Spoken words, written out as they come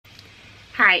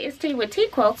Hi, it's T with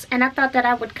Teaquilts, and I thought that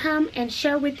I would come and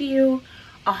share with you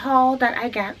a haul that I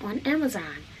got on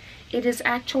Amazon. It is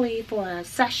actually for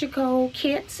Sashiko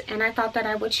kits, and I thought that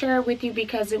I would share it with you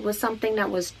because it was something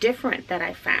that was different that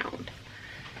I found.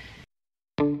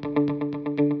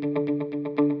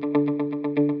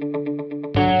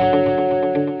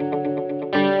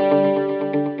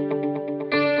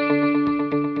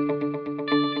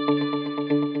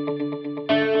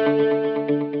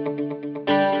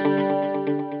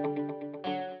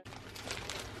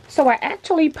 So I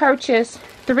actually purchased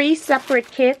 3 separate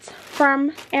kits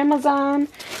from Amazon,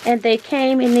 and they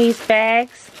came in these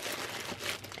bags.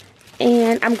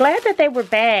 And I'm glad that they were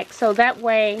bagged, so that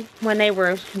way when they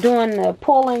were doing the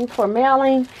pulling for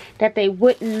mailing, that they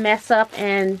wouldn't mess up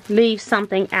and leave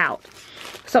something out.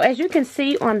 So as you can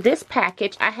see on this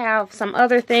package, I have some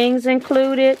other things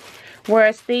included,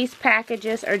 whereas these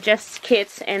packages are just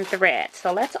kits and thread.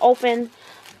 So let's open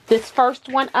this first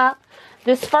one up.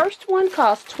 This first one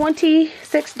costs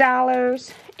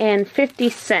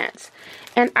 $26.50,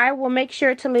 and I will make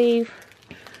sure to leave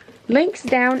links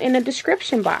down in the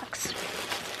description box.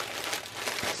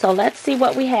 So let's see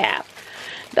what we have.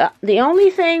 The only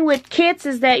thing with kits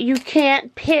is that you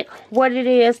can't pick what it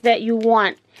is that you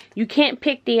want. You can't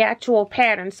pick the actual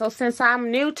pattern. So since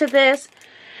I'm new to this,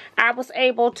 I was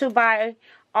able to buy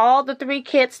all the 3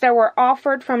 kits that were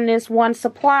offered from this one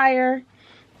supplier.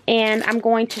 And I'm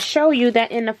going to show you that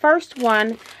in the first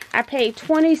one, I paid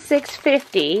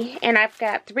 $26.50, and I've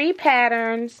got 3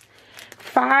 patterns,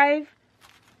 5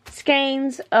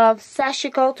 skeins of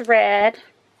Sashiko thread,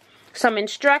 some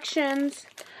instructions,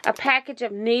 a package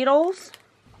of needles.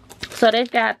 So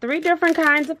they've got 3 different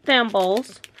kinds of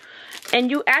thimbles. And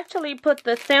you actually put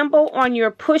the thimble on your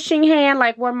pushing hand,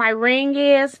 like where my ring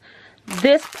is.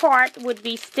 This part would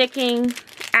be sticking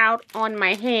out on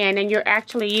my hand, and you're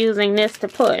actually using this to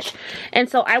push. And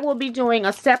so I will be doing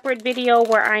a separate video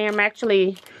where I am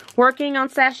actually working on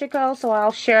Sashiko, so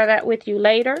I'll share that with you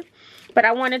later. But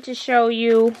I wanted to show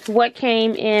you what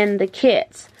came in the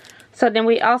kits. So then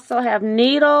we also have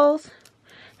needles,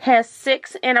 has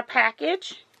 6 in a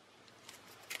package.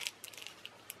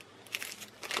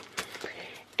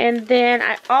 And then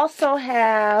I also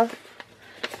have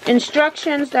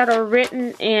instructions that are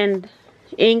written in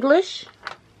English.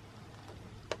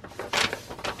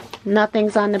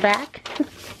 Nothing's on the back.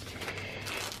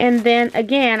 And then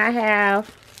again, I have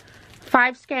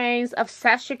 5 skeins of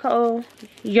Sashiko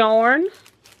yarn.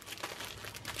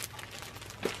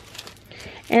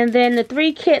 And then the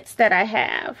 3 kits that I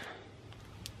have.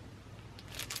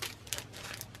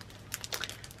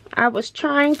 I was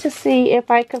trying to see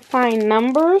if I could find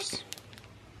numbers.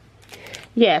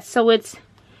 Yes, so it's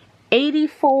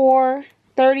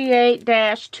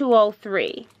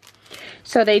 8438-203.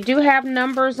 So they do have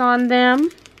numbers on them.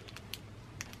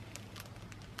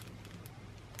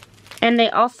 And they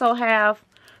also have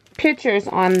pictures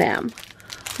on them.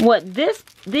 What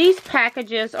these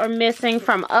packages are missing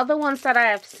from other ones that I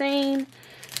have seen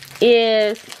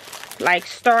is like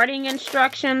starting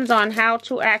instructions on how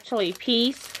to actually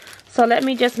piece. So let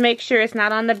me just make sure it's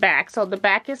not on the back. So the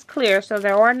back is clear, so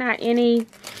there are not any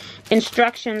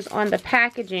instructions on the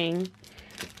packaging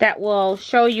that will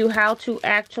show you how to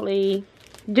actually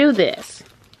do this.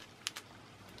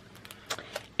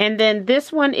 And then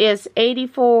this one is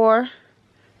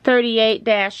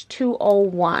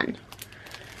 8438-201.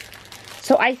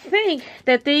 So I think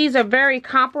that these are very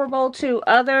comparable to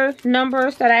other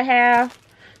numbers that I have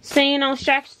seen on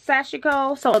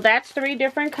Sashiko. So that's 3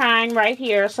 different kind right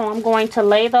here. So I'm going to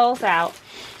lay those out.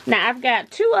 Now I've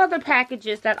got 2 other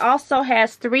packages that also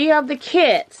has 3 of the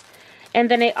kits.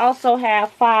 And then they also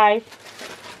have 5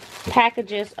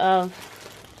 packages of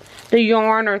the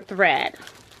yarn or thread.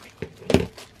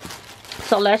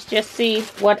 So let's just see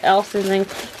what else is in,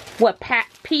 what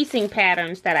piecing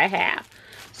patterns that I have.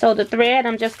 So the thread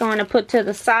I'm just going to put to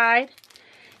the side.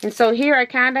 And so here I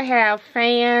kind of have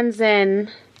fans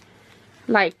and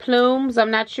like plumes.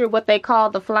 I'm not sure what they call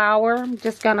the flower. I'm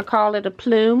just going to call it a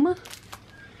plume.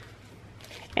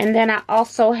 And then I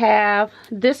also have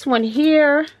this one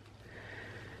here.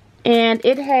 And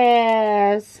it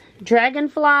has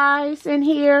dragonflies in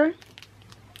here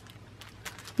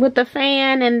with the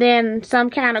fan, and then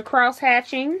some kind of cross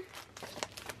hatching.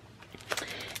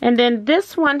 And then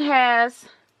this one has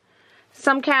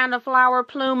some kind of flower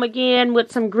plume again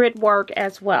with some grit work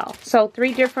as well. So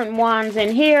 3 different ones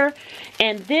in here.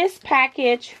 And this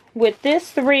package with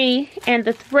this 3 and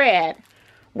the thread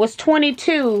was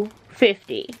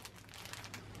 $22.50.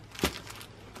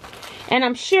 And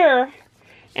I'm sure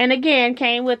And again,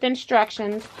 came with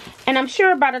instructions. And I'm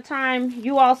sure by the time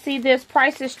you all see this,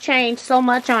 prices change so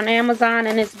much on Amazon,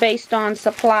 and it's based on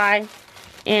supply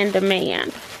and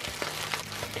demand.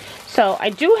 So I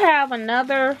do have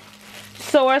another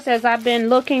source as I've been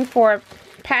looking for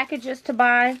packages to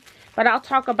buy, but I'll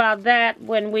talk about that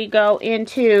when we go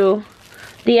into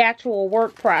the actual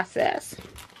work process.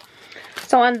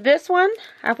 So on this one,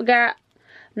 I've got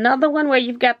another one where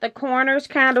you've got the corners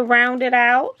kind of rounded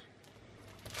out.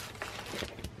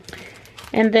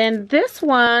 And then this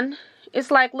one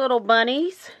is like little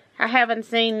bunnies. I haven't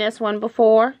seen this one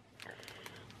before.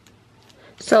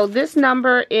 So this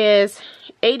number is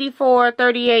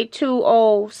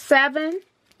 8438-207,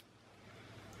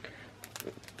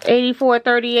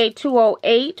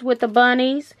 8438-208 with the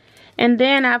bunnies. And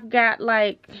then I've got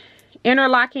like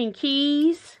interlocking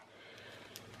keys,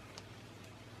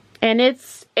 and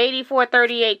it's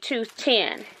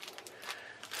 8438-210.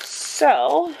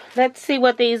 So let's see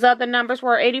what these other numbers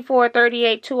were.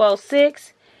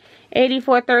 8438-206,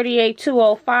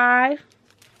 8438-205,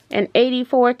 and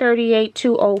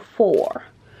 8438-204.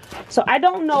 So I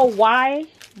don't know why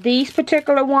these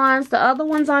particular ones, the other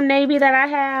ones on navy that I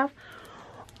have,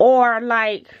 or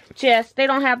like just they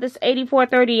don't have this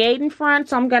 8438 in front,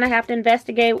 so I'm gonna have to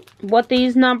investigate what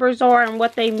these numbers are and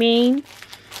what they mean.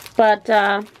 But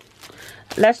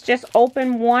let's just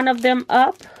open one of them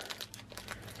up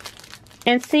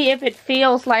and see if it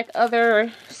feels like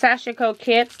other Sashiko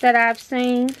kits that I've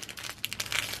seen.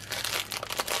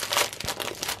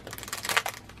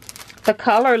 The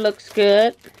color looks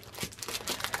good.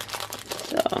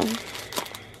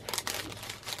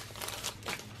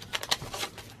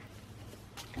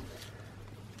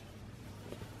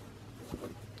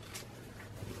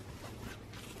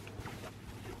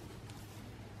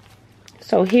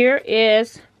 So here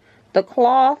is the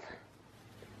cloth,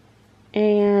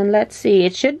 and let's see,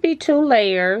 it should be 2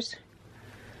 layers.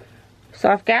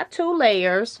 So I've got 2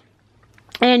 layers,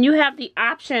 and you have the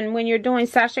option when you're doing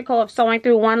Sashiko of sewing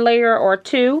through 1 layer or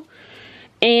 2,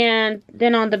 and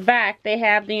then on the back they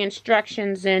have the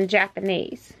instructions in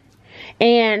Japanese.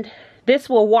 And this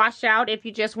will wash out if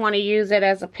you just want to use it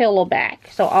as a pillow back.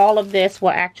 So all of this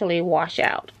will actually wash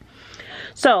out.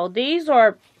 So these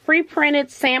are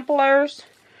pre-printed samplers.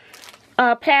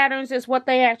 Patterns is what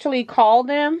they actually call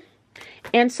them.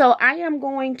 And so I am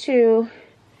going to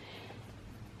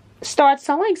start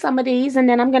sewing some of these, and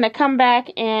then I'm going to come back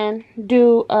and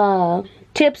do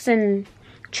tips and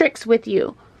tricks with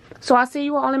you. So I'll see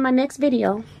you all in my next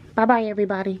video. Bye bye,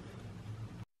 everybody.